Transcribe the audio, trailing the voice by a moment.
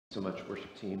So much,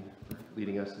 worship team, for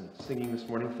leading us in singing this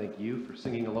morning. Thank you for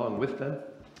singing along with them.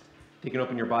 Take and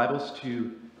open your Bibles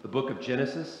to the book of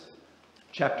Genesis,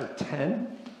 chapter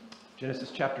 10. Genesis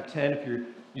chapter 10. If you're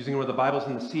using one of the Bibles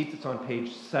in the seats, it's on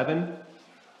page 7.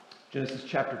 Genesis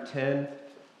chapter 10.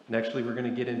 And actually, we're going to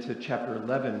get into chapter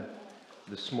 11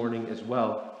 this morning as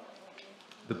well.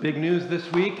 The big news this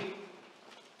week.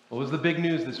 What was the big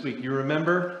news this week? You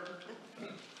remember?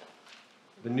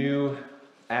 The new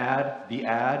the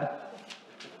ad.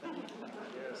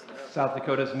 South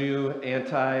Dakota's new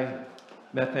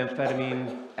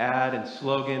anti-methamphetamine ad and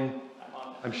slogan.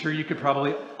 I'm sure you could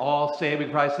probably all say it. We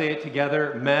could probably say it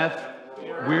together. Meth,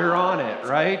 we're on it,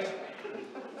 right?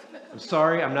 I'm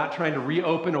sorry, I'm not trying to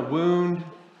reopen a wound.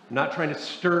 I'm not trying to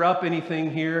stir up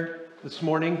anything here this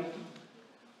morning.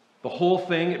 The whole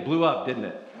thing, it blew up, didn't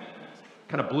it?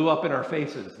 Kind of blew up in our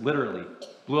faces, literally.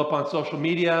 Blew up on social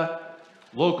media.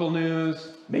 Local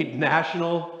news, made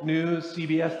national news.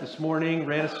 CBS this morning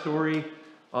ran a story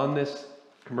on this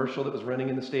commercial that was running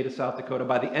in the state of South Dakota.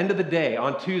 By the end of the day,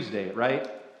 on Tuesday,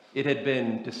 right, it had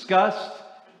been discussed,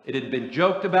 it had been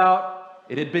joked about,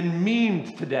 it had been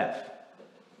memed to death,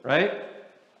 right?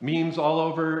 Memes all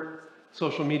over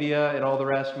social media and all the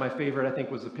rest. My favorite, I think,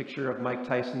 was the picture of Mike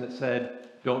Tyson that said,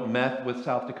 "Don't meth with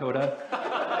South Dakota."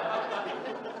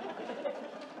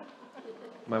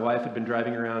 My wife had been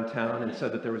driving around town and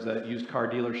said that there was a used car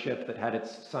dealership that had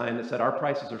its sign that said, "Our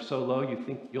prices are so low,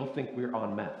 you'll think we're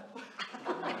on meth."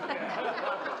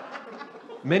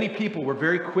 Many people were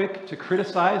very quick to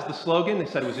criticize the slogan. They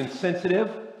said it was insensitive,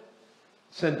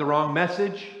 sent the wrong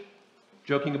message,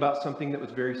 joking about something that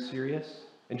was very serious.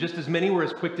 And just as many were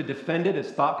as quick to defend it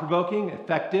as thought-provoking,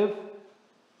 effective.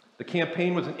 The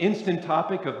campaign was an instant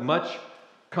topic of much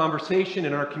conversation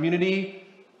in our community.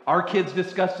 Our kids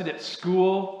discussed it at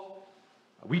school.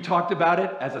 We talked about it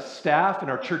as a staff in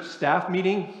our church staff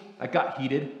meeting. I got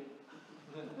heated.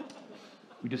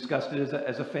 We discussed it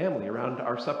as a family around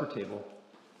our supper table.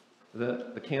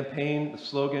 The campaign, the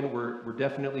slogan were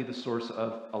definitely the source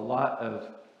of a lot of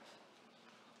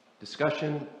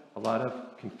discussion, a lot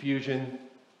of confusion,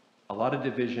 a lot of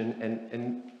division,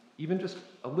 and even just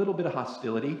a little bit of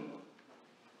hostility.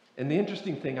 And the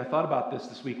interesting thing, I thought about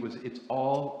this week, was it's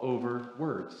all over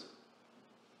words.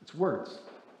 It's words.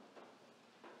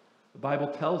 The Bible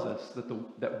tells us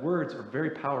that words are very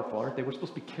powerful, aren't they? We're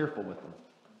supposed to be careful with them.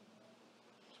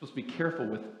 We're supposed to be careful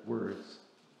with words.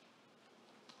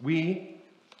 We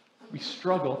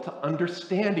struggle to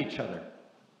understand each other,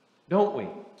 don't we?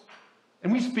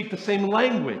 And we speak the same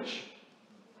language.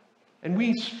 And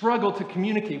we struggle to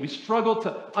communicate. We struggle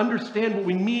to understand what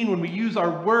we mean when we use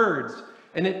our words.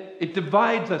 And it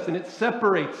divides us and it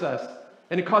separates us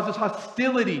and it causes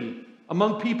hostility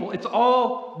among people. It's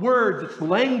all words, it's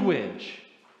language.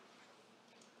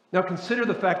 Now consider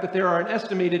the fact that there are an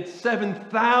estimated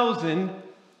 7,000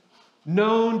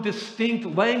 known distinct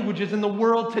languages in the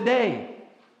world today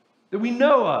that we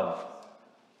know of.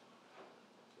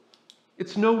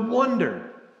 It's no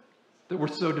wonder that we're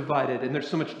so divided and there's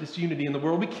so much disunity in the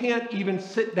world. We can't even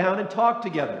sit down and talk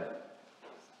together.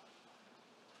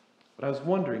 But I was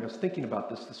thinking about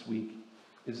this week.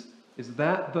 Is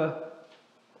that the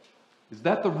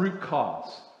root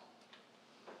cause?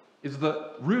 Is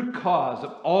the root cause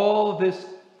of all this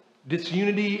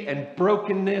disunity and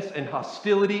brokenness and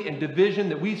hostility and division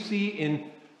that we see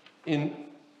in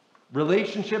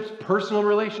relationships, personal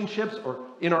relationships, or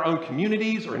in our own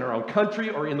communities, or in our own country,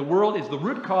 or in the world? Is the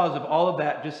root cause of all of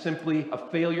that just simply a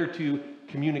failure to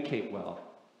communicate well?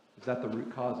 Is that the root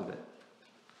cause of it?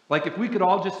 Like, if we could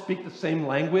all just speak the same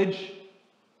language,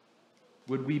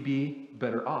 would we be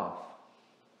better off?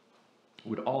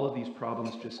 Would all of these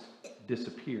problems just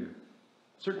disappear?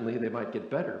 Certainly they might get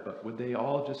better, but would they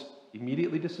all just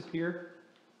immediately disappear?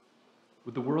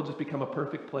 Would the world just become a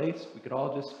perfect place? We could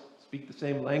all just speak the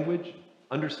same language,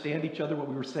 understand each other, what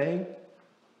we were saying?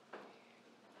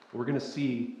 We're going to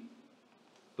see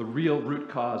the real root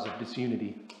cause of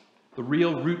disunity, the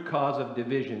real root cause of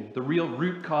division, the real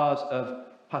root cause of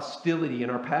hostility in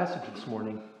our passage this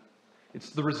morning. It's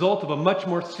the result of a much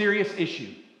more serious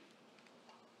issue.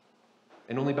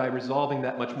 And only by resolving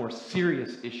that much more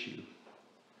serious issue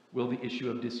will the issue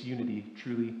of disunity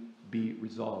truly be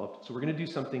resolved. So we're going to do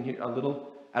something here a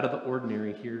little out of the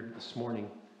ordinary here this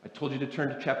morning. I told you to turn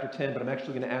to chapter 10, but I'm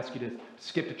actually going to ask you to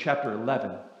skip to chapter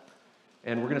 11.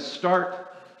 And we're going to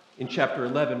start in chapter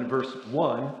 11, verse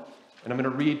 1, and I'm going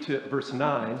to read to verse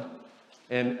 9.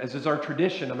 And as is our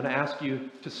tradition, I'm going to ask you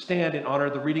to stand in honor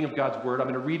of the reading of God's word. I'm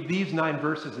going to read these 9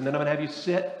 verses, and then I'm going to have you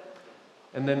sit,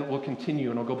 and then we'll continue.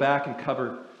 And I'll go back and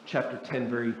cover chapter 10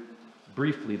 very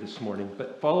briefly this morning.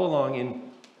 But follow along in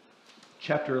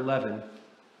chapter 11,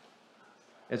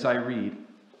 as I read,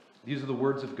 these are the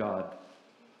words of God.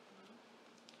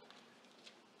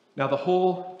 Now the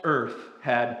whole earth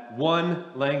had one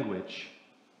language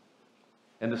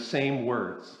and the same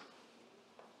words.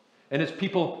 And as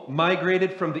people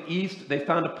migrated from the east, they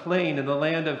found a plain in the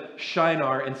land of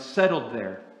Shinar and settled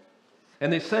there.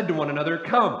 And they said to one another,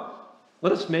 "Come,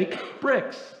 let us make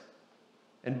bricks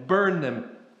and burn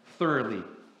them thoroughly."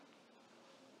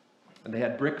 And they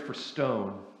had brick for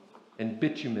stone and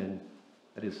bitumen,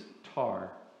 that is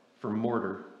tar, for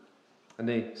mortar. And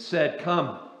they said,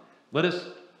 "Come, let us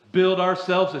build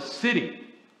ourselves a city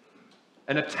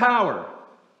and a tower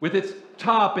with its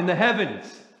top in the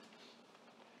heavens.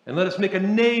 And let us make a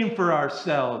name for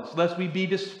ourselves, lest we be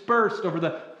dispersed over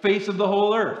the face of the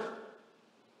whole earth."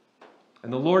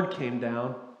 And the Lord came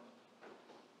down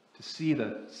to see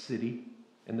the city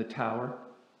and the tower,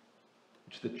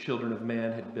 which the children of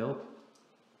man had built.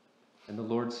 And the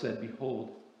Lord said,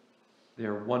 "Behold, they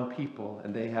are one people,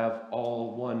 and they have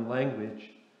all one language.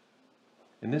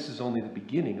 And this is only the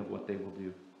beginning of what they will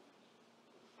do.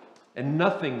 And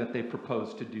nothing that they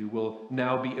propose to do will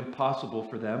now be impossible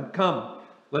for them. Come,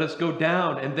 let us go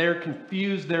down and there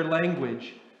confuse their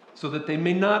language, so that they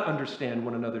may not understand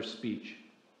one another's speech."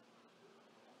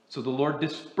 So the Lord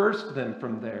dispersed them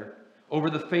from there over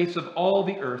the face of all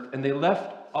the earth, and they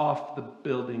left off the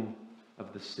building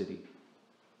of the city.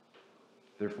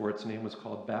 Therefore its name was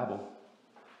called Babel,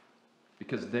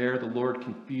 because there the Lord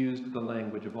confused the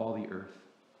language of all the earth.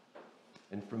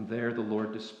 And from there the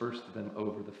Lord dispersed them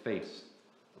over the face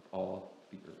of all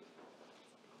the earth.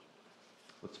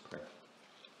 Let's pray.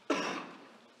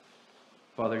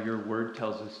 Father, your word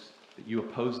tells us that you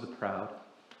oppose the proud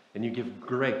and you give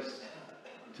grace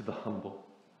to the humble.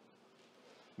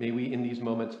 May we in these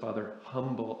moments, Father,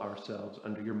 humble ourselves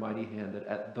under your mighty hand, that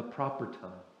at the proper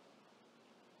time,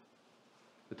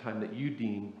 the time that you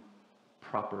deem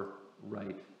proper,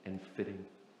 right, and fitting,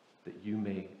 that you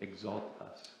may exalt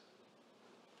us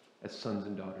as sons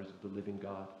and daughters of the living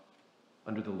God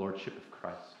under the lordship of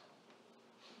Christ.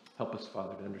 Help us,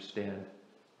 Father, to understand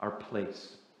our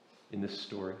place in this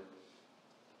story.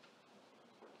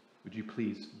 Would you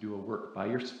please do a work by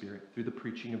your Spirit through the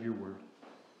preaching of your word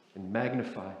and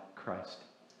magnify Christ?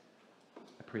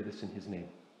 I pray this in his name.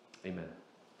 Amen.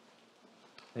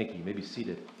 Thank you. You may be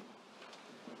seated.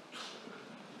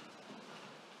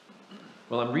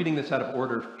 Well, I'm reading this out of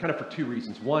order kind of for two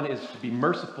reasons. One is to be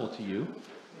merciful to you,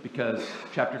 because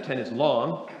chapter 10 is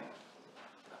long.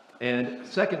 And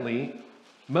secondly,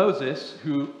 Moses,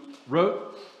 who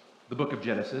wrote the book of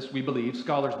Genesis, we believe,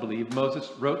 scholars believe,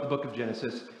 Moses wrote the book of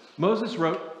Genesis. Moses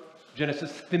wrote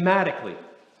Genesis thematically.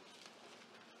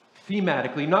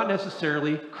 Thematically, not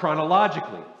necessarily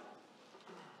chronologically.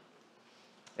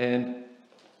 And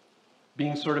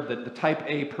being sort of the type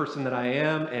A person that I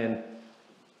am, and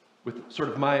with sort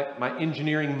of my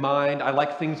engineering mind, I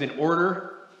like things in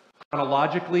order,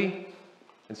 chronologically.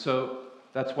 And so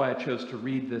that's why I chose to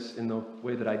read this in the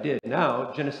way that I did.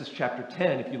 Now, Genesis chapter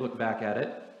 10, if you look back at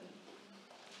it,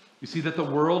 you see that the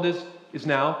world is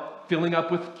now filling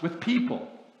up with people.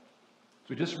 So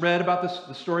we just read about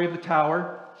the story of the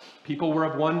tower. People were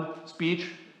of one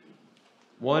speech,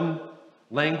 one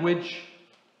language.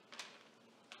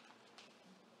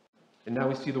 And now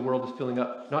we see the world is filling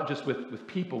up not just with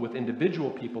people, with individual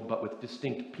people, but with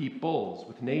distinct peoples,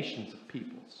 with nations of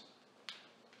peoples.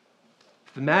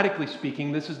 Thematically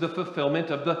speaking, this is the fulfillment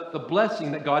of the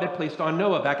blessing that God had placed on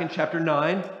Noah back in chapter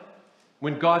 9,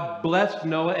 when God blessed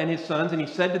Noah and his sons, and he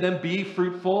said to them, "Be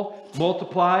fruitful,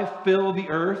 multiply, fill the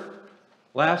earth."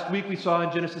 Last week we saw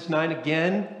in Genesis 9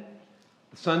 again,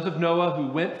 the sons of Noah who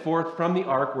went forth from the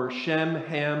ark were Shem,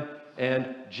 Ham,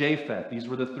 and Japheth. These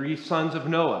were the three sons of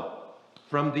Noah.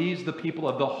 From these, the people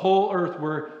of the whole earth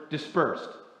were dispersed.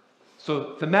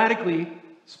 So thematically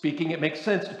speaking, it makes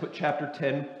sense to put chapter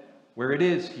 10 where it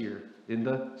is here in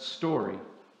the story.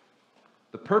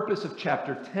 The purpose of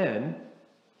chapter 10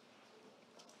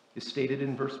 is stated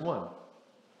in verse 1,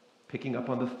 picking up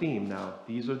on the theme now.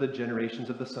 These are the generations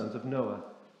of the sons of Noah,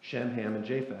 Shem, Ham, and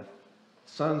Japheth.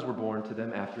 Sons were born to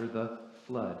them after the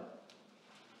flood.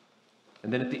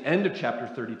 And then at the end of chapter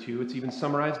 32, it's even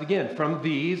summarized again. From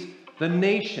these, the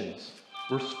nations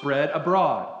were spread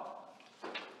abroad.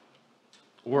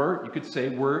 Or you could say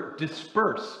were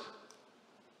dispersed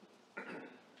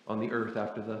on the earth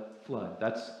after the flood.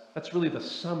 That's really the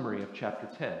summary of chapter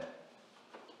 10.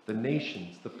 The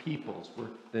nations, the peoples, were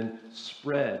then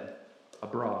spread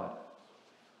abroad.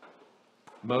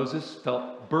 Moses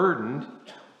felt burdened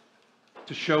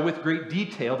to show with great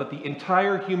detail that the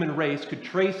entire human race could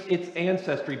trace its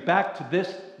ancestry back to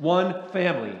this one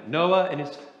family, Noah and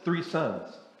his 3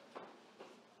 sons.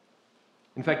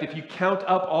 In fact, if you count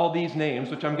up all these names,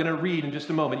 which I'm going to read in just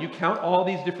a moment, you count all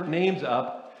these different names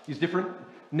up, these different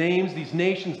names, these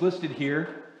nations listed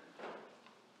here,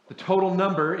 the total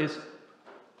number is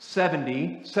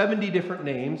 70 different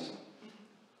names.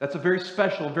 That's a very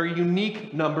special, very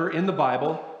unique number in the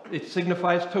Bible. It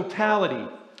signifies totality,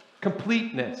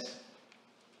 completeness.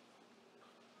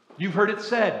 You've heard it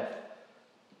said,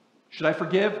 should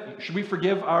we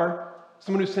forgive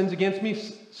someone who sins against me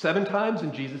 7 times?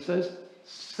 And Jesus says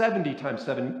 70 times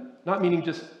 7, not meaning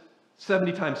just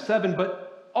 70 times 7,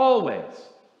 but always.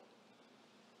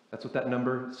 That's what that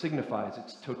number signifies.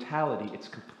 It's totality, it's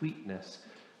completeness.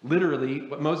 Literally,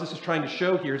 what Moses is trying to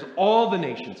show here is all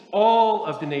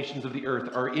of the nations of the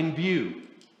earth are in view.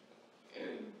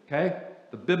 Okay?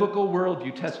 The biblical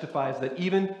worldview testifies that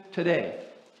even today,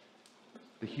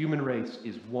 the human race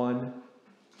is one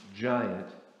giant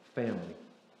family.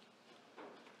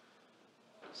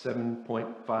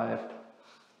 7.5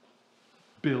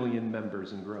 billion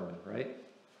members and growing, right?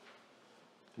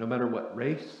 No matter what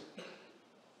race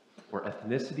or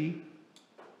ethnicity,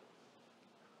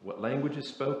 what language is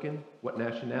spoken, what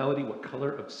nationality, what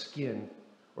color of skin,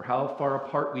 or how far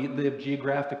apart we live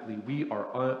geographically, we are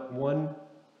one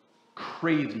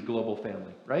crazy global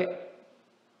family, right?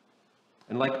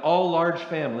 And like all large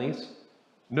families,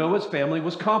 Noah's family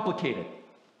was complicated.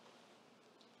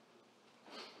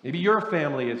 Maybe your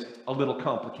family is a little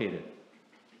complicated.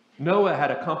 Noah had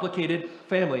a complicated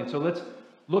family, and so let's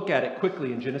look at it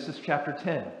quickly in Genesis chapter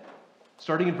 10.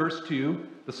 Starting in verse 2,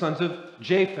 the sons of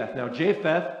Japheth. Now,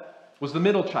 Japheth was the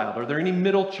middle child. Are there any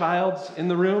middle childs in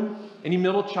the room? Any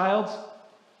middle childs?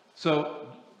 So,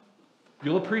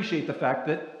 you'll appreciate the fact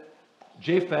that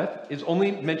Japheth is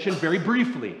only mentioned very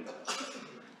briefly.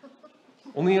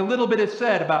 Only a little bit is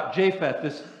said about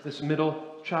Japheth, this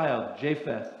middle child,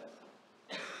 Japheth,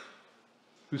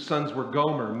 whose sons were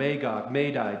Gomer, Magog,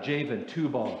 Madai, Javan,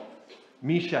 Tubal,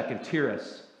 Meshach, and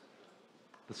Tiras.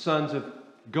 The sons of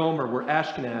Gomer were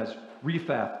Ashkenaz,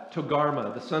 Rephath,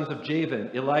 Togarmah. The sons of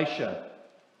Javan, Elisha,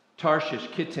 Tarshish,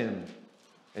 Kittim,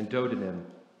 and Dodanim.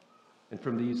 And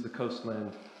from these the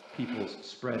coastland peoples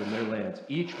spread in their lands,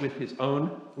 each with his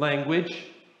own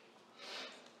language,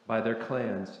 by their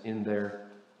clans in their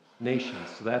nations.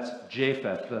 So that's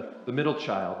Japheth, the middle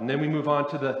child. And then we move on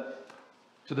to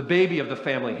the baby of the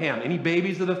family, Ham. Any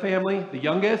babies of the family? The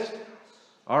youngest?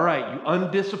 All right, you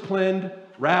undisciplined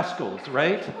rascals,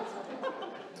 right?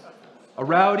 A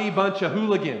rowdy bunch of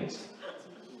hooligans,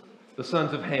 the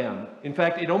sons of Ham. In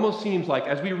fact, it almost seems like,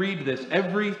 as we read this,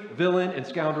 every villain and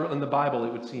scoundrel in the Bible,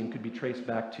 it would seem, could be traced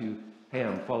back to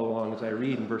Ham. Follow along as I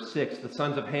read in verse 6. The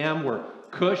sons of Ham were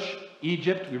Cush,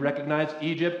 Egypt. We recognize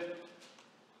Egypt.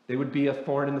 They would be a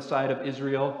thorn in the side of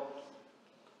Israel.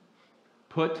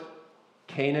 Put,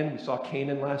 Canaan. We saw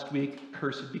Canaan last week.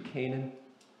 Cursed be Canaan.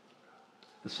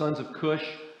 The sons of Cush,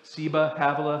 Seba,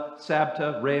 Havilah,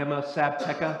 Sabta, Raamah,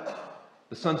 Sabteca.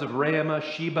 The sons of Raamah,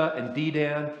 Sheba, and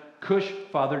Dedan. Cush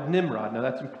fathered Nimrod. Now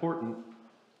that's important.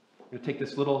 I'm going to take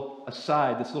this little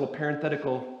aside, this little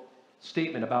parenthetical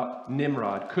statement about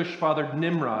Nimrod. Cush fathered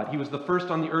Nimrod. He was the first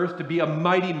on the earth to be a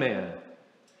mighty man.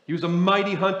 He was a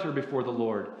mighty hunter before the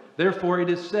Lord. Therefore it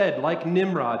is said, like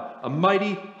Nimrod, a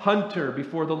mighty hunter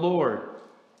before the Lord.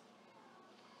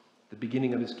 The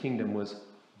beginning of his kingdom was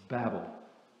Babel.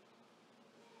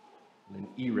 And then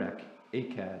Erech,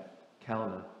 Akkad,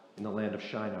 Calneh, in the land of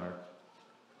Shinar.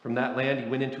 From that land he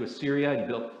went into Assyria, and he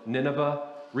built Nineveh,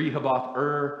 Rehoboth,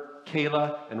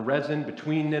 Keilah, and Rezin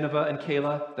between Nineveh and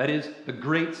Keilah. That is the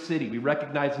great city. We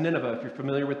recognize Nineveh if you're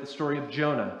familiar with the story of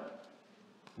Jonah.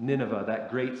 Nineveh, that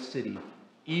great city.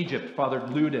 Egypt fathered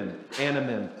Ludim,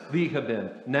 Anamim,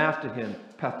 Lehabim, Naphtuhim,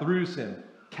 Pathrusim,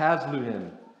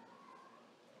 Casluhim,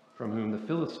 from whom the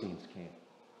Philistines came,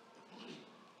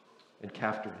 and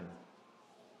Caphtorhim.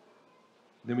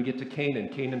 Then we get to Canaan.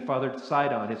 Canaan fathered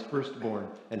Sidon, his firstborn,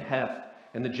 and Heth,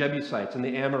 and the Jebusites, and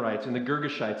the Amorites, and the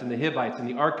Girgashites, and the Hivites, and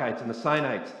the Arkites, and the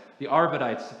Sinites, the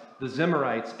Arvadites, the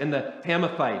Zemarites, and the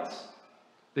Hamathites.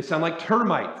 They sound like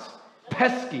termites.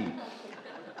 Pesky.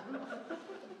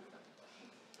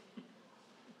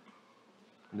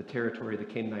 And the territory of the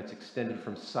Canaanites extended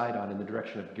from Sidon in the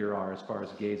direction of Gerar as far as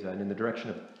Gaza, and in the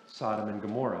direction of Sodom and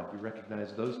Gomorrah. We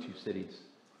recognize those two cities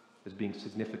as being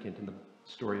significant in the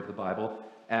story of the Bible.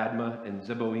 Admah and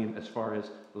Zeboim as far as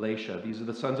Lasha. These are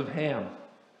the sons of Ham,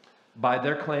 by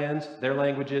their clans, their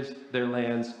languages, their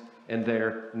lands, and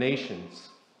their nations.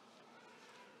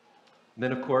 And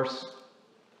then, of course,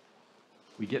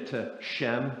 we get to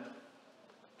Shem,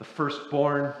 the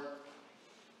firstborn,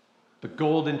 the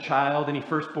golden child. Any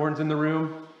firstborns in the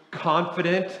room?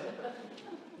 Confident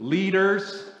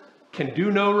leaders, can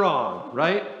do no wrong,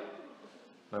 right?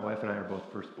 My wife and I are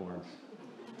both firstborns.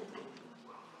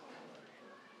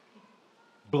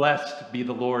 Blessed be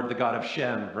the Lord, the God of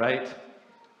Shem, right?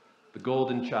 The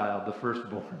golden child, the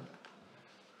firstborn,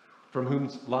 from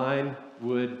whose line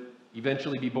would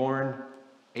eventually be born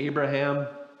Abraham,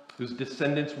 whose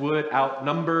descendants would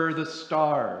outnumber the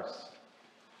stars.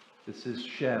 This is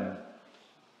Shem.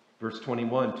 Verse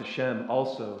 21, to Shem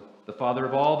also, the father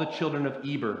of all the children of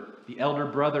Eber, the elder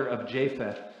brother of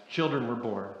Japheth, children were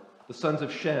born. The sons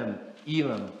of Shem,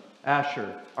 Elam,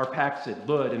 Asher, Arphaxad,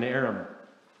 Lud, and Aram.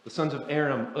 The sons of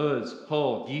Aram, Uz,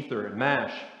 Hul, Gether, and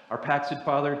Mash. Arphaxad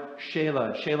fathered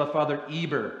Shelah, and Shelah fathered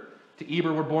Eber. To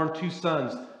Eber were born two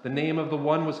sons. The name of the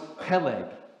one was Peleg.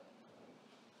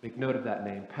 Make note of that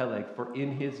name, Peleg, for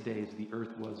in his days the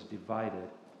earth was divided.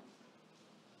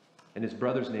 And his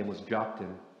brother's name was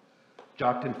Joktan.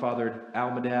 Joktan fathered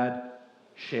Almadad,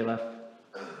 Sheleph,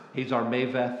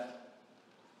 Hazar-Maveth,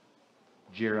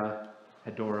 Jerah,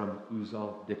 Hadoram,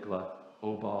 Uzal, Diklah,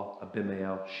 Obal,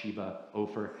 Abimael, Sheba,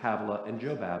 Ophir, Havilah, and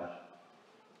Jobab.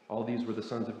 All these were the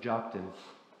sons of Joktan.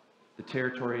 The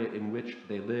territory in which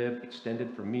they lived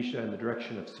extended from Mesha in the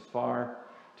direction of Sephar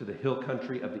to the hill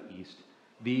country of the east.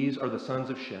 These are the sons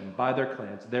of Shem by their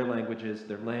clans, their languages,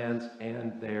 their lands,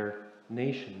 and their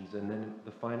nations. And then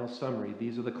the final summary,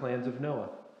 these are the clans of Noah.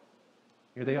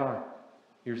 Here they are.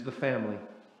 Here's the family.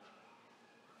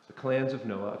 The clans of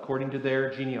Noah, according to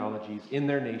their genealogies, in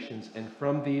their nations, and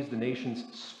from these the nations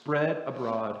spread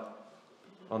abroad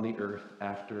on the earth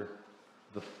after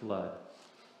the flood.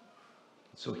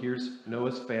 So here's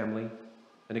Noah's family,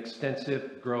 an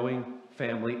extensive, growing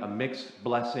family, a mixed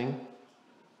blessing.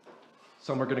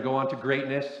 Some are going to go on to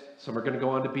greatness. Some are going to go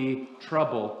on to be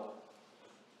trouble.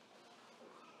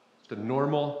 It's a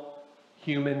normal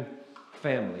human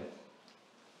family.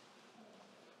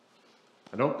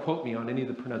 And don't quote me on any of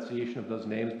the pronunciation of those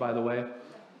names, by the way.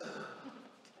 I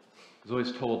was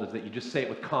always told is that you just say it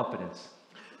with confidence.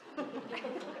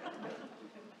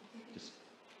 Just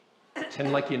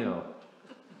pretend like you know.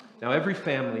 Now, every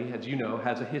family, as you know,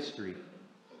 has a history.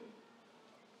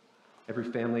 Every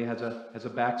family has a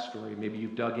backstory. Maybe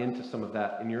you've dug into some of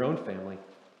that in your own family.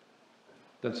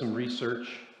 Done some research,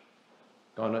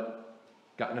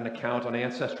 gotten an account on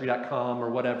Ancestry.com or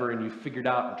whatever, and you figured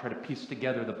out and tried to piece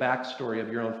together the backstory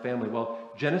of your own family. Well,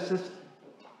 Genesis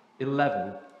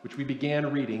 11, which we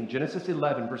began reading, Genesis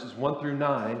 11, verses 1 through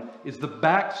 9, is the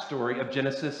backstory of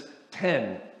Genesis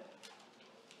 10.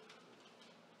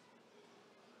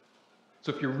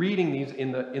 So if you're reading these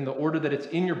in the order that it's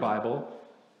in your Bible,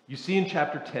 you see in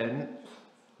chapter 10,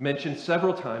 mentioned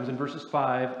several times in verses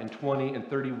 5 and 20 and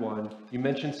 31, you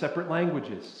mention separate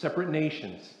languages, separate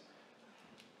nations.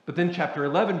 But then chapter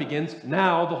 11 begins,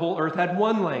 now the whole earth had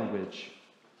one language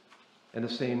and the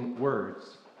same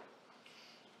words.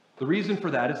 The reason for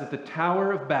that is that the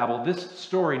Tower of Babel, this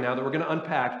story now that we're going to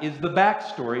unpack, is the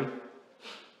backstory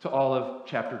to all of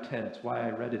chapter 10. It's why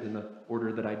I read it in the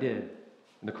order that I did,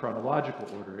 in the chronological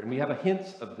order. And we have a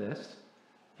hint of this.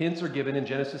 Hints are given in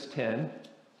Genesis 10,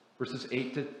 verses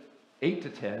 8 to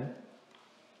 10.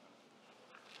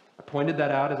 I pointed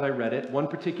that out as I read it. One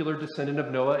particular descendant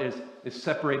of Noah is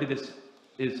separated,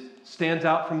 stands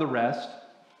out from the rest.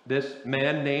 This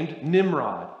man named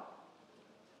Nimrod,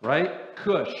 right?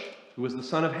 Cush, who was the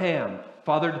son of Ham,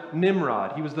 fathered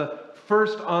Nimrod. He was the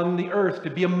first on the earth to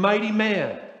be a mighty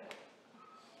man.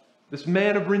 This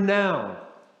man of renown.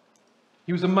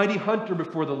 He was a mighty hunter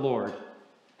before the Lord.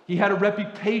 He had a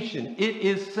reputation. It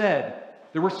is said,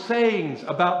 there were sayings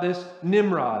about this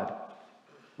Nimrod.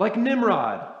 Like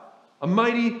Nimrod, a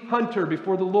mighty hunter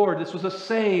before the Lord. This was a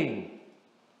saying.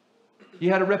 He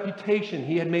had a reputation.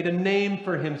 He had made a name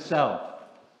for himself.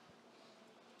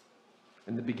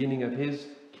 And the beginning of his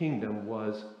kingdom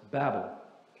was Babel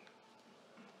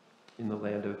in the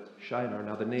land of Shinar.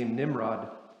 Now the name Nimrod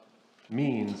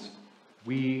means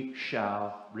we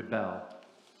shall rebel.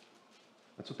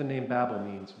 That's what the name Babel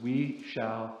means. We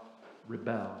shall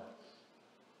rebel.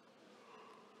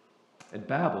 And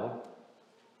Babel,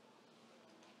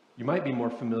 you might be more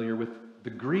familiar with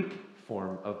the Greek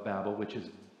form of Babel, which is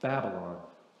Babylon,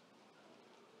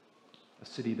 a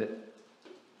city that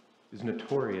is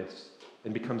notorious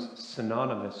and becomes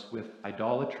synonymous with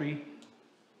idolatry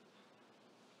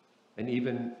and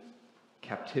even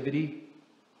captivity.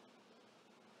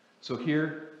 So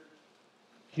here,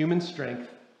 human strength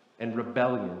and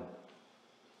rebellion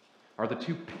are the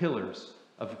two pillars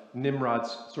of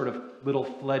Nimrod's sort of little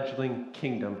fledgling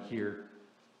kingdom here.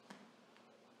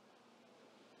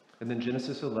 And then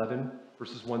Genesis 11,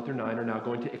 verses 1 through 9 are now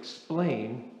going to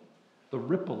explain the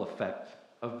ripple effect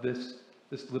of this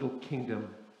little kingdom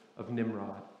of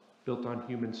Nimrod. built on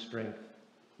human strength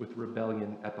with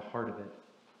rebellion at the heart of it.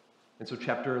 And so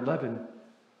chapter 11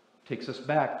 takes us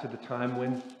back to the time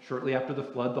when, shortly after the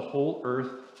flood, the whole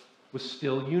earth was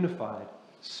still unified,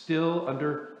 still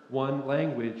under one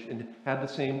language, and had the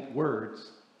same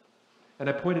words. And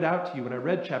I pointed out to you when I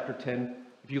read chapter 10,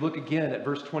 if you look again at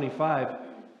verse 25,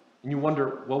 and you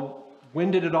wonder, well,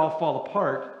 when did it all fall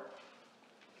apart?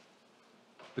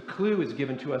 The clue is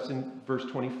given to us in verse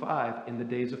 25, in the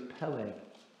days of Peleg.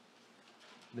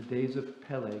 The days of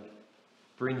Peleg.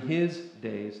 For in his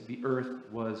days, the earth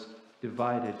was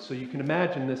divided. So you can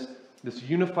imagine this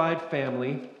unified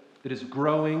family that is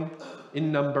growing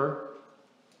in number,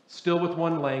 still with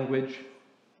one language.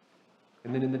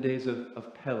 And then in the days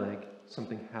of Peleg,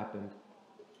 something happened.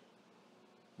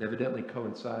 It evidently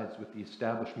coincides with the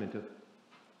establishment of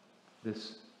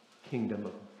this kingdom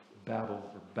of Babel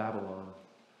or Babylon.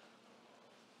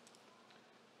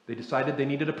 They decided they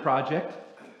needed a project,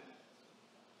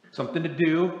 something to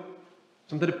do,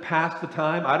 something to pass the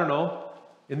time, I don't know,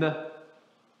 in the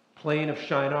plain of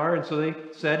Shinar. And so they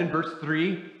said in verse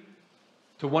 3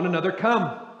 to one another,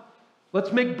 come,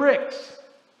 let's make bricks.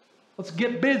 Let's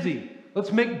get busy.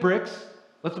 Let's make bricks.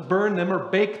 Let's burn them or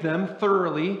bake them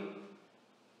thoroughly.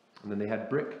 And then they had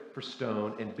brick for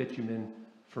stone and bitumen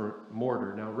for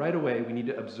mortar. Now, right away, we need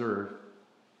to observe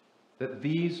that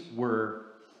these were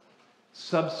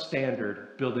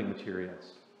substandard building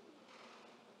materials.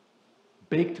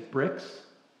 Baked bricks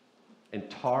and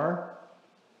tar,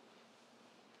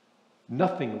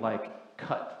 nothing like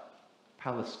cut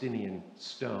Palestinian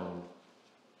stone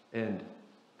and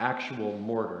actual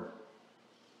mortar.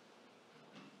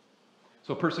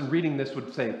 So a person reading this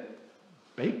would say,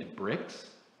 baked bricks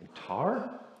and tar?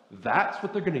 That's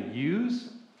what they're going to use?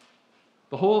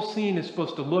 The whole scene is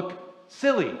supposed to look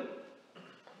silly.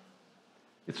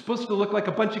 It's supposed to look like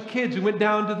a bunch of kids who went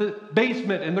down to the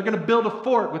basement and they're going to build a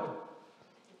fort with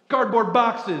cardboard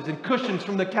boxes and cushions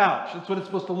from the couch. That's what it's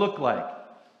supposed to look like.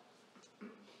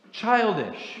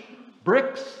 Childish.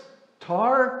 Bricks?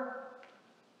 Tar?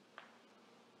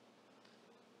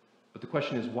 But the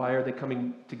question is, why are they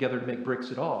coming together to make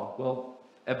bricks at all? Well,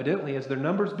 evidently, as their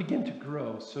numbers begin to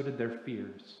grow, so did their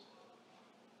fears.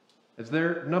 As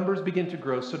their numbers begin to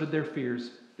grow, so did their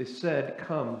fears. They said,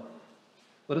 come,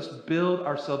 let us build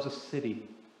ourselves a city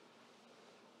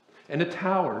and a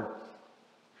tower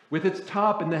with its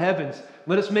top in the heavens.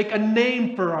 Let us make a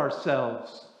name for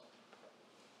ourselves,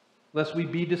 lest we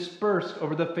be dispersed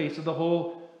over the face of the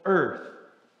whole earth.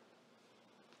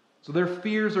 So their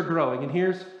fears are growing. And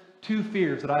here's two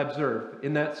fears that I observe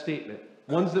in that statement.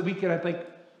 Ones that we can, I think,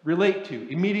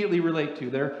 immediately relate to.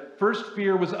 Their first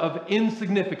fear was of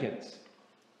insignificance.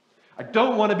 I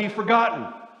don't want to be forgotten.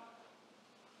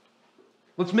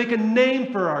 Let's make a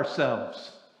name for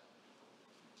ourselves.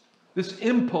 This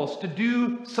impulse to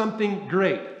do something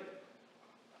great,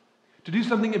 to do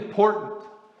something important,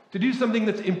 to do something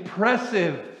that's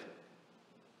impressive,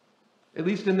 at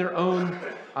least in their own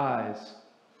eyes.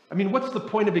 I mean, what's the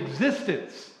point of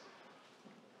existence?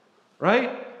 Right?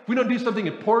 If we don't do something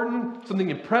important, something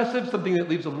impressive, something that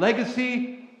leaves a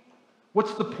legacy,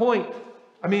 what's the point?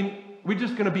 I mean, we're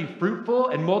just going to be fruitful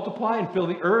and multiply and fill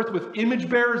the earth with image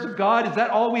bearers of God? Is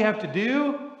that all we have to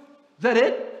do? Is that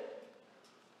it?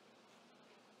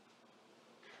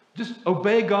 Just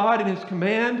obey God and His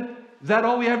command? Is that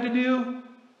all we have to do?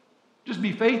 Just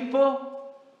be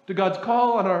faithful to God's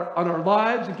call on our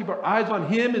lives and keep our eyes on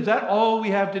Him? Is that all we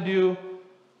have to do?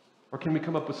 Or can we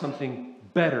come up with something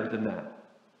better than that?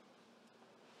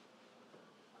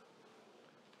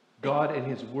 God and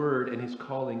His word and His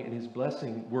calling and His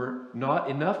blessing were not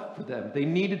enough for them. They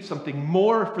needed something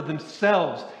more for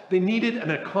themselves. They needed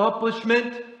an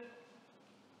accomplishment.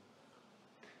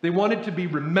 They wanted to be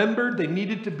remembered. They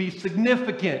needed to be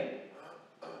significant.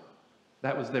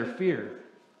 That was their fear.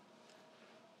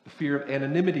 The fear of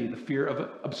anonymity, the fear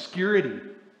of obscurity,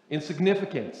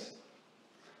 insignificance.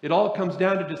 It all comes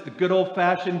down to just the good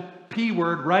old-fashioned P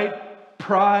word, right?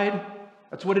 Pride.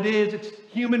 That's what it is. It's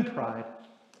human pride.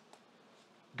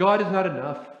 God is not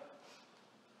enough.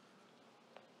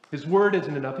 His word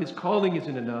isn't enough. His calling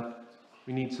isn't enough.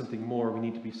 We need something more. We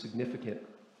need to be significant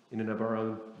in and of our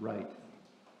own right.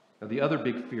 Now, the other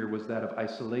big fear was that of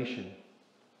isolation.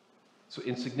 So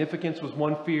insignificance was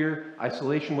one fear,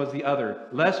 isolation was the other.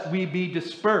 Lest we be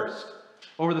dispersed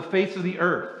over the face of the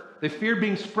earth. They feared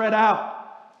being spread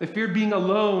out. They feared being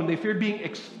alone. They feared being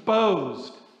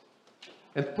exposed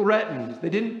and threatened. They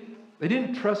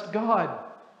didn't trust God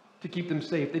to keep them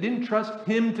safe. They didn't trust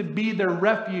Him to be their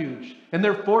refuge and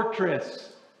their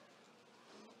fortress.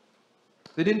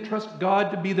 They didn't trust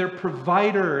God to be their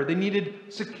provider. They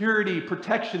needed security,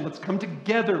 protection. Let's come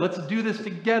together. Let's do this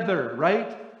together,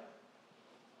 right?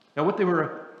 Now,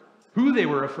 who they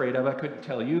were afraid of, I couldn't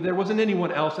tell you. There wasn't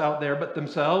anyone else out there but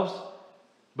themselves.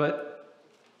 But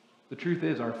the truth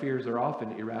is, our fears are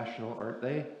often irrational, aren't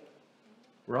they?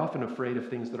 We're often afraid of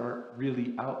things that aren't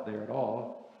really out there at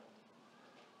all.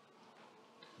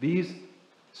 These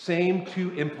same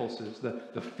two impulses,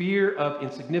 the fear of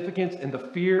insignificance and the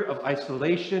fear of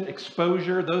isolation,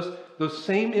 exposure, those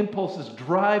same impulses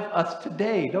drive us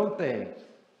today, don't they?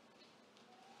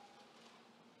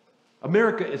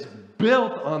 America is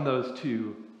built on those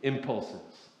two impulses.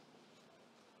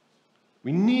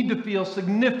 We need to feel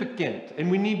significant and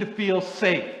we need to feel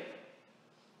safe.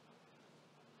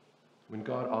 When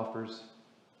God offers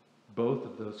both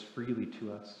of those freely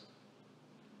to us,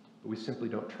 but we simply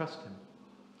don't trust him.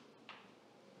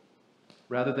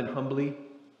 Rather than humbly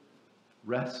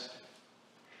rest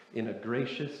in a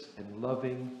gracious and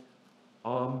loving,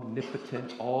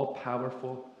 omnipotent,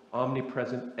 all-powerful,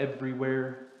 omnipresent,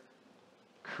 everywhere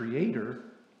Creator,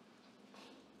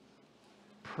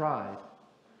 pride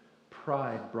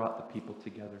brought the people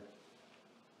together.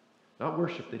 Not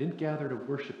worship. They didn't gather to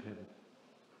worship him.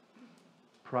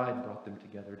 Pride brought them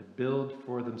together to build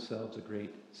for themselves a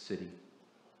great city.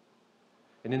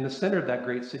 And in the center of that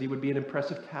great city would be an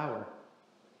impressive tower.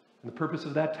 And the purpose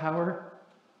of that tower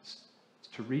is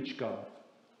to reach God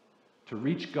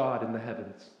in the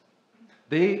heavens.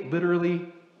 They literally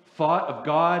thought of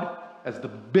God as the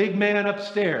big man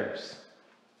upstairs.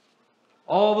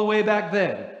 All the way back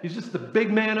then. He's just the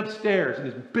big man upstairs in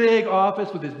his big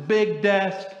office with his big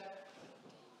desk.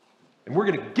 And we're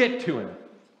going to get to him.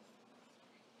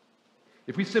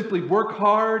 If we simply work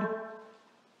hard,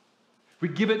 if we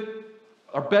give it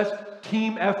our best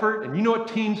team effort, and you know what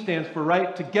team stands for,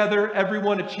 right? Together,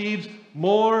 everyone achieves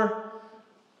more.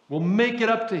 We'll make it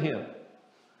up to him.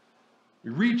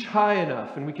 We reach high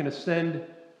enough and we can ascend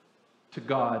to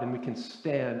God and we can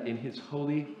stand in his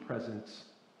holy presence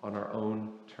on our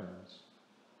own terms.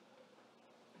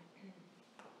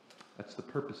 That's the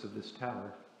purpose of this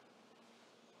tower.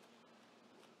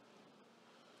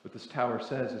 What this tower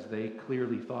says is they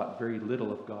clearly thought very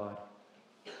little of God.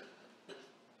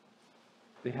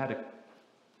 They had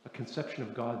a conception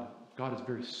of God. God is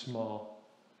very small.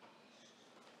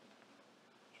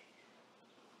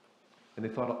 And they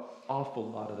thought an awful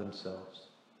lot of themselves.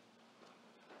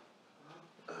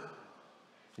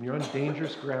 And you're on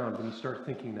dangerous ground when you start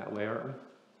thinking that way, aren't we?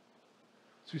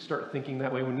 So we start thinking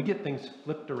that way. When we get things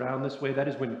flipped around this way, that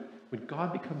is when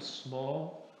God becomes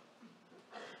small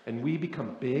and we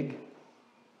become big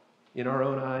in our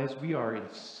own eyes, we are in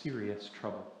serious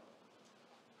trouble.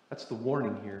 That's the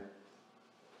warning here.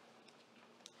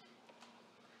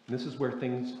 And this is where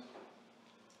things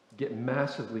get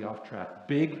massively off track.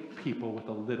 Big people with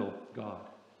a little God.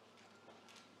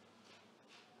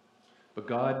 But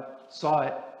God saw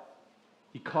it.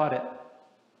 He caught it.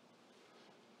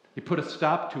 He put a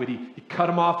stop to it. He cut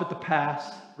him off at the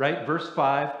pass, right? Verse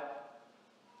 5.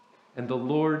 And the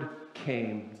Lord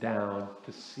came down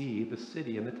to see the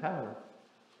city and the tower,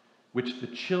 which the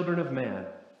children of man,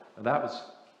 now that was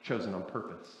chosen on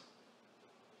purpose.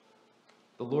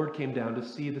 The Lord came down to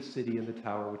see the city and the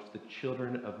tower which the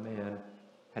children of man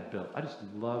had built. I just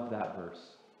love that verse.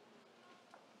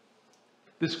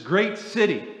 This great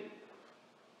city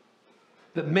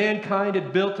that mankind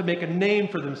had built to make a name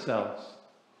for themselves,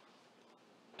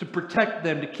 to protect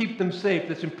them, to keep them safe.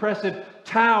 This impressive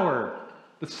tower,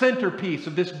 the centerpiece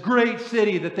of this great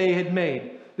city that they had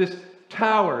made. This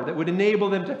tower that would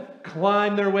enable them to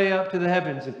climb their way up to the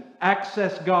heavens and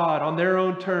access God on their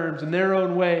own terms, in their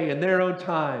own way, in their own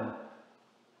time.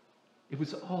 It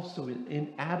was also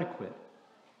inadequate.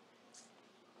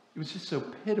 It was just so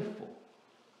pitiful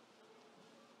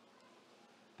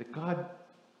that God,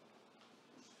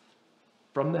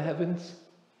 from the heavens,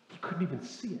 he couldn't even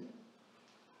see it.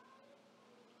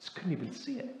 Just couldn't even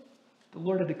see it. The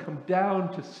Lord had to come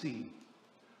down to see.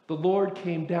 The Lord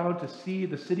came down to see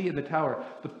the city and the tower.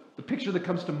 The picture that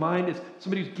comes to mind is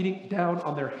somebody who's getting down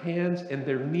on their hands and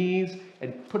their knees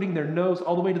and putting their nose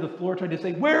all the way to the floor trying to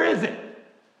say, where is it?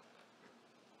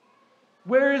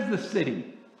 Where is the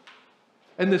city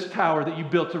and this tower that you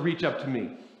built to reach up to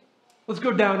me? Let's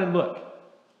go down and look.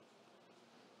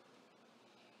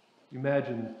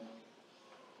 Imagine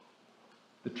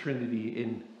the Trinity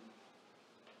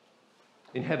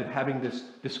in heaven having this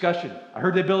discussion. I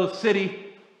heard they built a city.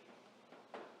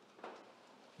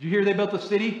 Did you hear they built a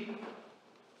city?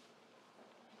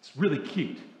 It's really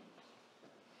cute.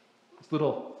 This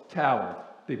little tower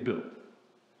they built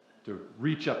to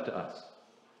reach up to us.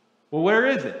 Well, where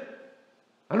is it?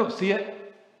 I don't see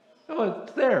it. Oh,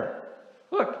 it's there.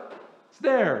 Look, it's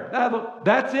there.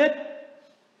 That's it.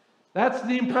 That's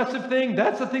the impressive thing.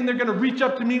 That's the thing they're going to reach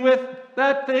up to me with.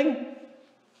 That thing.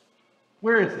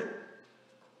 Where is it?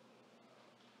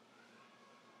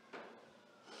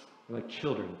 We're like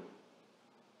children.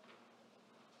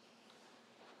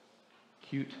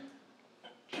 Cute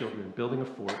children building a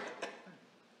fort,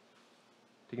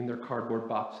 taking their cardboard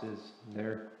boxes and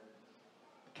their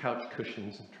couch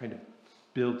cushions and trying to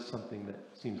build something that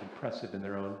seems impressive in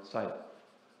their own sight.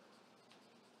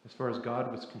 As far as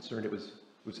God was concerned, it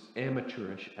was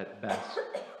amateurish at best.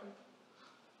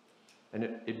 And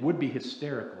it would be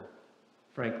hysterical,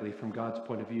 frankly, from God's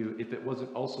point of view, if it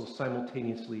wasn't also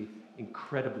simultaneously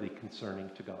incredibly concerning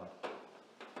to God.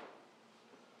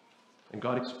 And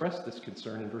God expressed this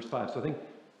concern in verse 5. So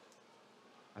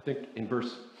I think in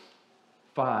verse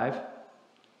 5,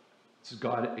 this is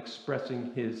God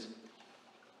expressing his.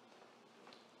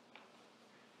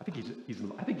 I think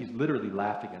he's literally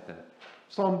laughing at that.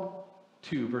 Psalm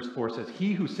 2, verse 4 says,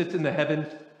 "He who sits in the heavens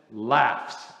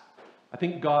laughs." I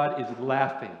think God is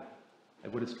laughing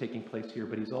at what is taking place here,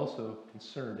 but he's also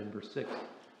concerned in verse 6. It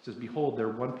says, "Behold, they're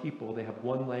one people, they have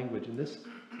one language," and this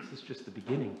is just the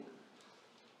beginning.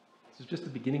 This is just the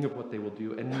beginning of what they will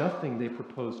do, and nothing they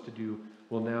propose to do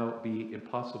will now be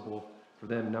impossible for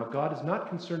them. Now, God is not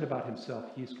concerned about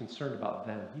himself. He is concerned about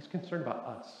them. He's concerned about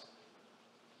us.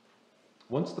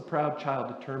 Once the proud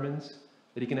child determines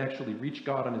that he can actually reach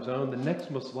God on his own, the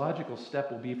next most logical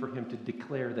step will be for him to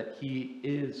declare that he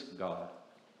is God.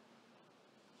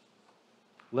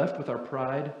 Left with our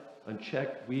pride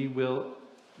unchecked, we will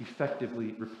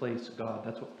effectively replace God.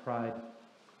 That's what pride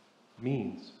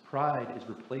means. Pride is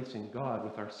replacing God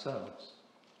with ourselves.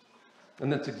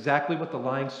 And that's exactly what the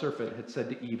lying serpent had said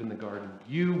to Eve in the garden.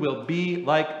 You will be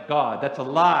like God. That's a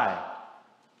lie.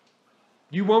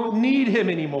 You won't need him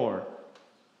anymore.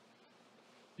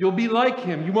 You'll be like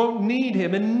him. You won't need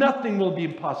him, and nothing will be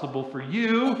impossible for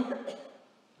you.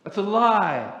 That's a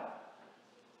lie.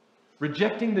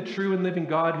 Rejecting the true and living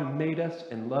God who made us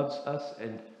and loves us,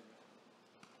 and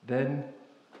then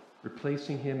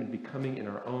replacing him and becoming in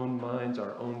our own minds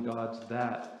our own gods,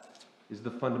 that is the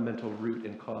fundamental root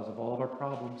and cause of all of our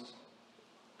problems.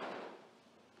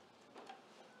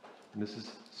 And this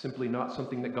is simply not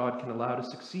something that God can allow to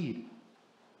succeed.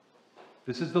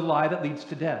 This is the lie that leads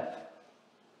to death.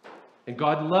 And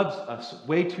God loves us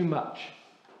way too much.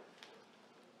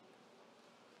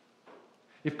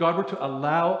 If God were to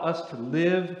allow us to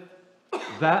live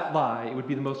that lie, it would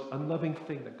be the most unloving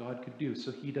thing that God could do.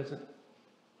 So he doesn't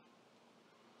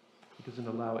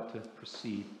allow it to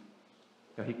proceed.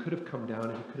 Now, he could have come down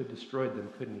and he could have destroyed them,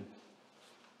 couldn't he?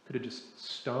 Could have just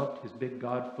stomped his big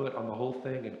God foot on the whole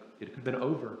thing and it could have been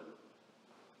over.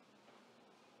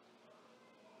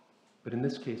 But in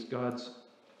this case, God's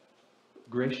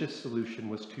gracious solution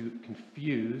was to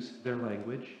confuse their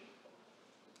language,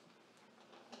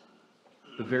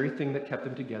 the very thing that kept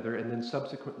them together, and then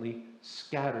subsequently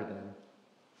scatter them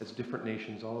as different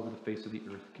nations all over the face of the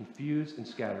earth. Confuse and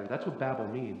scatter. That's what Babel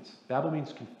means. Babel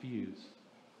means confuse.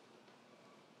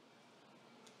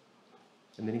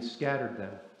 And then he scattered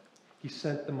them. He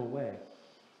sent them away.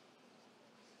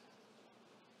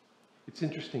 It's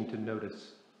interesting to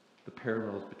notice the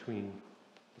parallels between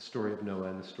the story of Noah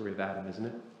and the story of Adam, isn't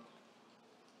it?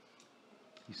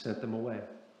 He sent them away.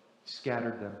 He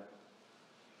scattered them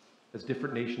as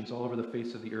different nations all over the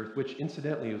face of the earth, which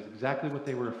incidentally was exactly what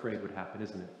they were afraid would happen,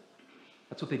 isn't it?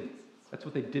 That's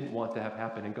what they didn't want to have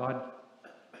happen. And God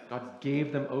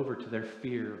gave them over to their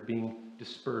fear of being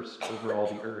dispersed over all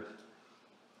the earth.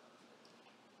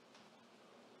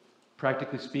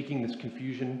 Practically speaking, this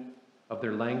confusion of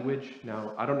their language,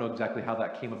 now I don't know exactly how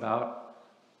that came about.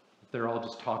 They're all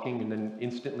just talking and then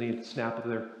instantly at the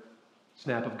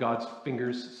snap of God's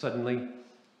fingers, suddenly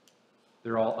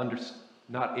they're all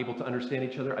not able to understand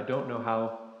each other. I don't know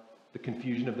how the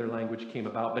confusion of their language came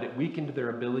about, but it weakened their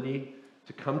ability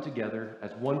to come together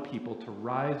as one people, to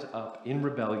rise up in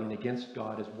rebellion against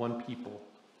God as one people.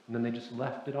 And then they just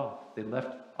left it off. They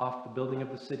left off the building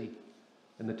of the city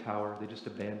and the tower. They just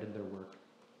abandoned their work.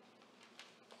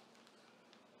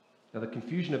 Now, the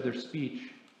confusion of their speech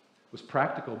was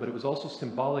practical, but it was also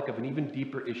symbolic of an even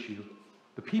deeper issue.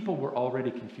 The people were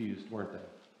already confused, weren't they?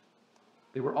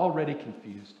 They were already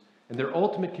confused, and their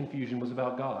ultimate confusion was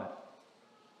about God.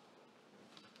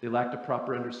 They lacked a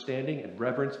proper understanding and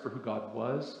reverence for who God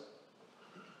was.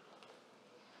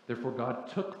 Therefore, God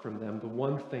took from them the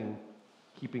one thing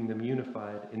keeping them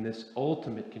unified in this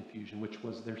ultimate confusion, which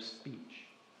was their speech.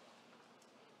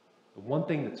 The one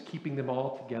thing that's keeping them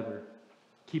all together,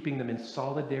 keeping them in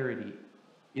solidarity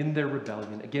in their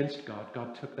rebellion against God,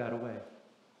 God took that away.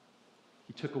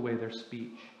 He took away their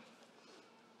speech.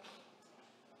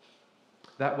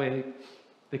 That way,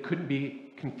 they couldn't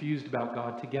be confused about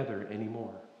God together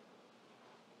anymore.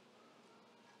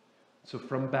 So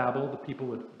from Babel, the people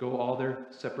would go all their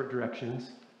separate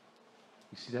directions.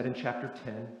 You see that in chapter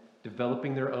 10,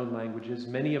 developing their own languages,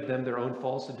 many of them their own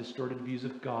false and distorted views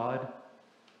of God.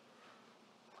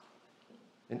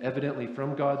 And evidently,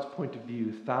 from God's point of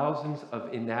view, thousands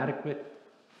of inadequate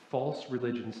false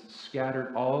religions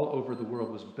scattered all over the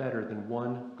world was better than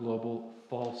one global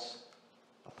false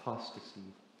apostasy,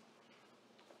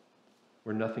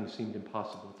 where nothing seemed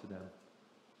impossible to them.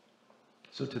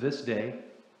 So to this day,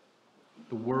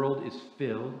 the world is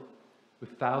filled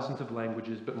with thousands of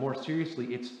languages, but more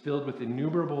seriously, it's filled with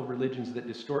innumerable religions that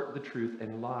distort the truth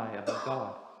and lie about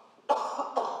God.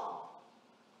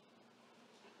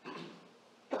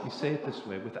 You say it this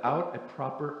way: without a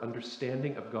proper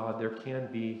understanding of God, there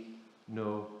can be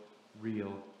no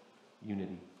real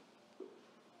unity.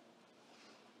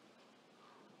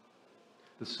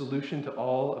 The solution to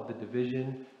all of the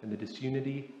division and the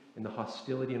disunity and the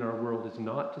hostility in our world is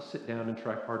not to sit down and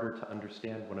try harder to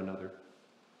understand one another,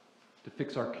 to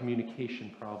fix our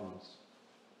communication problems.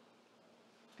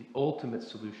 The ultimate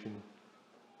solution,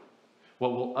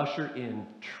 what will usher in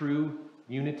true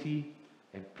unity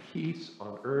and peace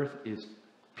on earth, is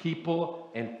people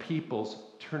and peoples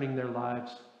turning their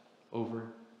lives over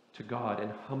to God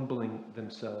and humbling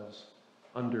themselves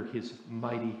under His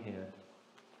mighty hand,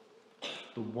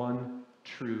 the one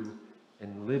true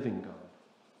and living God.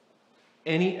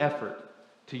 Any effort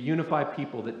to unify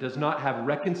people that does not have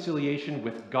reconciliation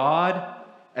with God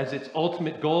as its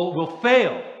ultimate goal will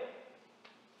fail.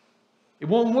 It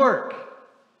won't work.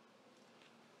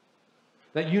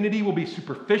 That unity will be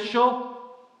superficial,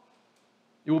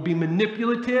 it will be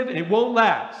manipulative, and it won't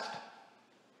last.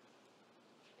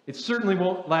 It certainly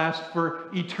won't last for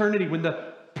eternity when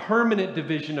the permanent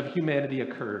division of humanity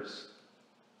occurs.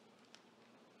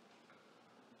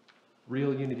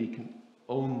 Real unity can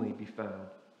only be found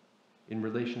in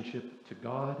relationship to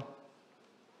God,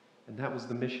 and that was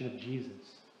the mission of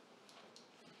Jesus.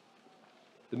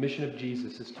 The mission of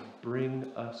Jesus is to bring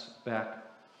us back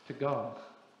to God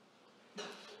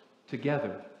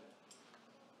together.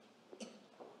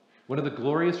 One of the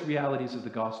glorious realities of the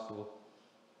gospel,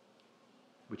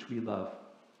 which we love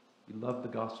the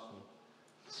gospel,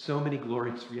 so many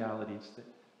glorious realities that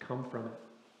come from it,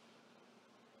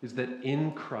 is that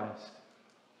in Christ,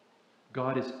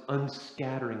 God is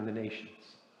unscattering the nations,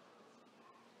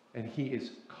 and He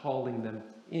is calling them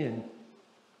in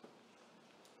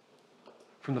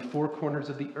from the four corners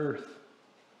of the earth.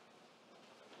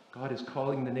 God is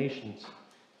calling the nations.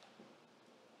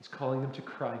 He's calling them to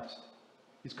Christ.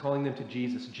 He's calling them to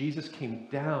Jesus. Jesus came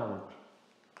down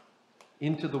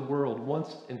into the world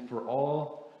once and for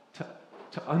all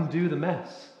to undo the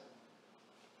mess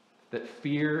that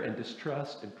fear and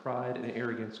distrust and pride and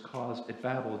arrogance caused at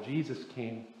Babel. Jesus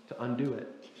came to undo it.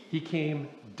 He came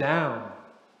down.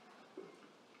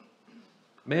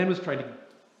 Man was trying to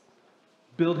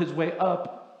build his way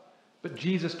up, but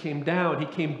Jesus came down. He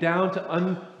came down to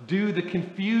undo the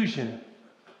confusion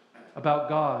about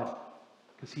God,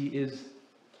 because He is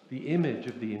the image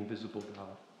of the invisible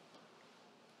God.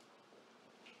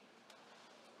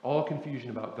 All confusion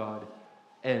about God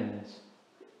ends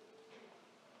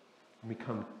when we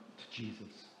come to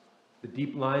Jesus. The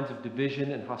deep lines of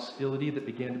division and hostility that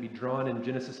began to be drawn in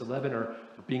Genesis 11 are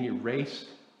being erased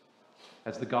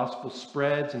as the gospel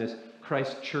spreads and as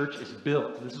Christ's church is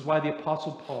built. This is why the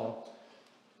Apostle Paul,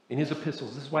 in his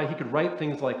epistles, this is why he could write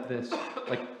things like this,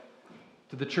 like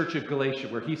to the church of Galatia,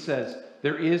 where he says,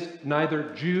 there is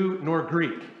neither Jew nor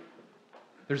Greek.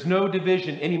 There's no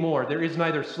division anymore. There is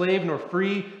neither slave nor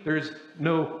free. There is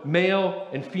no male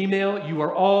and female. You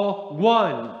are all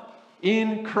one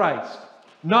in Christ.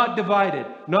 Not divided,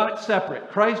 not separate.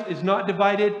 Christ is not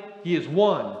divided. He is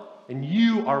one. And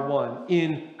you are one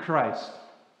in Christ.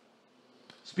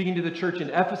 Speaking to the church in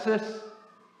Ephesus,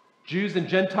 Jews and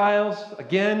Gentiles,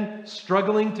 again,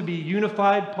 struggling to be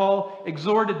unified, Paul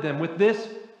exhorted them with this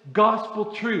gospel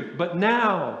truth. But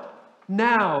now,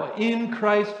 in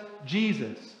Christ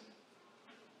Jesus,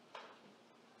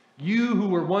 you who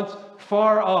were once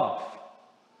far off,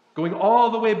 going all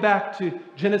the way back to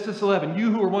Genesis 11,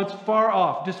 you who were once far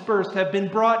off, dispersed, have been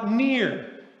brought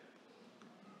near.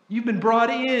 You've been brought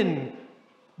in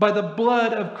by the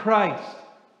blood of Christ,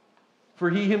 for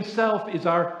He Himself is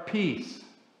our peace,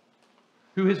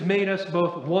 who has made us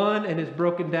both one and has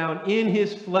broken down in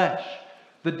His flesh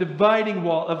the dividing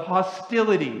wall of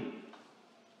hostility,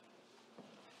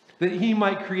 that He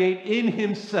might create in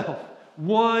Himself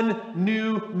one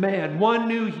new man, one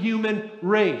new human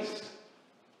race.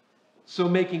 So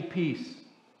making peace.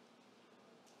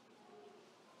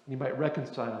 He might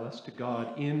reconcile us to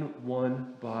God in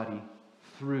one body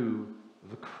through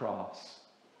the cross,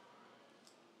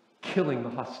 killing the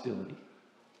hostility.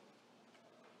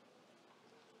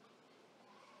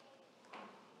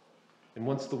 And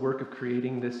once the work of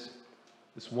creating this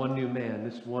one new man,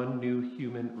 this one new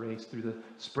human race through the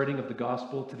spreading of the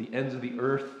gospel to the ends of the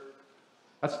earth,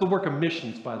 that's the work of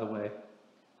missions, by the way.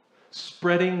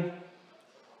 Spreading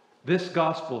this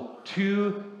gospel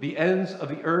to the ends of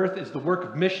the earth is the work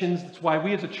of missions. That's why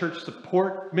we as a church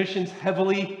support missions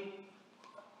heavily,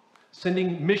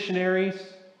 sending missionaries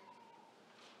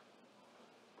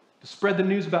to spread the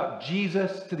news about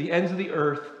Jesus to the ends of the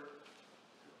earth.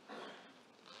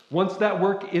 Once that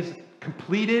work is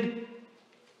completed,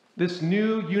 this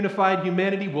new unified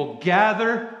humanity will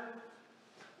gather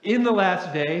in the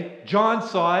last day. John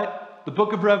saw it, the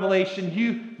book of Revelation.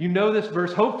 You know this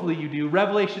verse, hopefully you do.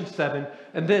 Revelation 7.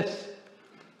 And this,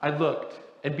 I looked,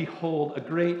 and behold, a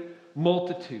great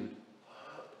multitude.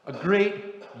 A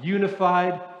great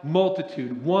unified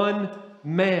multitude. One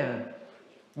man.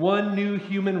 One new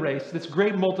human race. This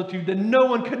great multitude that no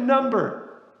one could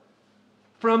number.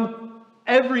 From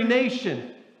every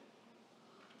nation,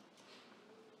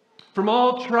 from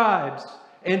all tribes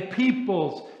and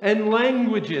peoples and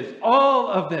languages, all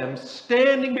of them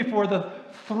standing before the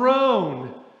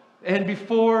throne and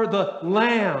before the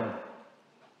Lamb.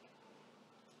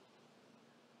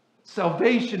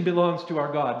 Salvation belongs to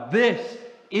our God. This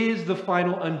is the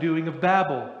final undoing of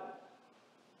Babel.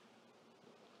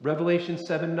 Revelation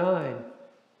 7:9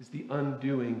 is the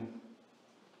undoing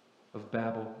of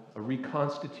Babel, a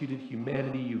reconstituted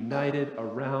humanity united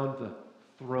around the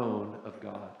throne of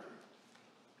God,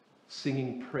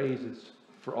 singing praises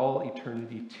for all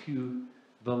eternity to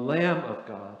the Lamb of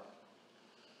God,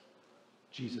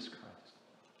 Jesus Christ.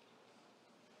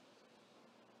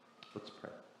 Let's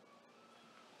pray.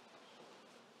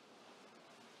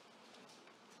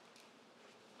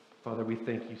 Father, we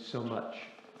thank you so much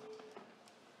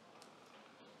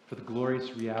for the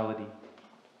glorious reality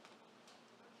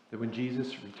that when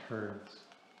Jesus returns,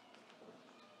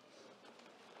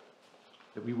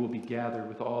 that we will be gathered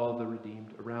with all the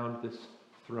redeemed around this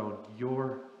throne,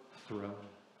 your throne,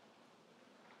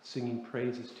 singing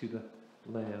praises to the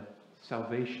Lamb.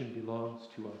 Salvation belongs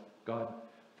to our God.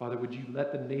 Father, would you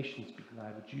let the nations be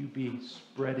glad? Would you be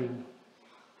spreading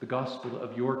the gospel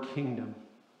of your kingdom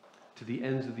to the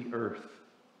ends of the earth,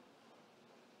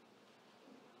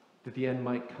 that the end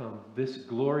might come, this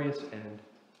glorious end,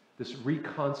 this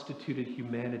reconstituted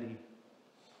humanity,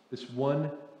 this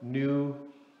one new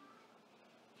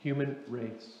human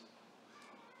race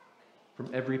from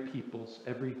every peoples,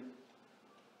 every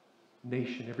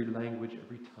nation, every language,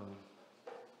 every tongue.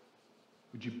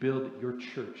 Would you build your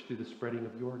church through the spreading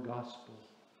of your gospel?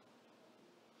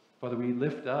 Father, we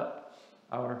lift up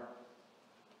our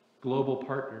global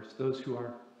partners, those who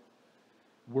are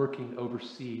working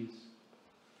overseas.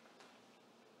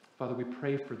 Father, we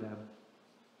pray for them.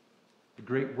 The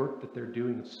great work that they're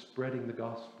doing of spreading the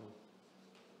gospel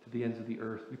to the ends of the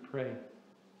earth. We pray.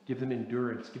 Give them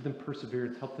endurance. Give them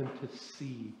perseverance. Help them to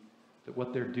see that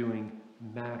what they're doing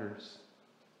matters.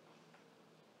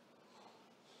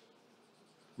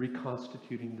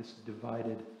 Reconstituting this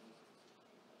divided,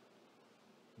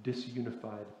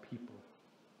 disunified people.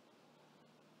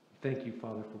 Thank you,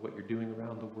 Father, for what you're doing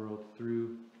around the world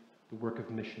through the work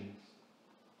of missions.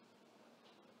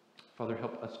 Father,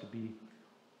 help us to be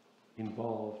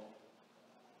involved.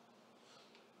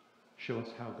 Show us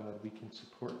how, God, we can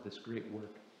support this great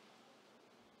work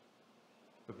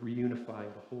of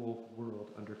reunifying the whole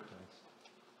world under Christ.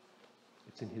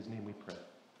 It's in his name we pray.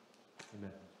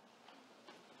 Amen.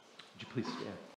 Would you please stand?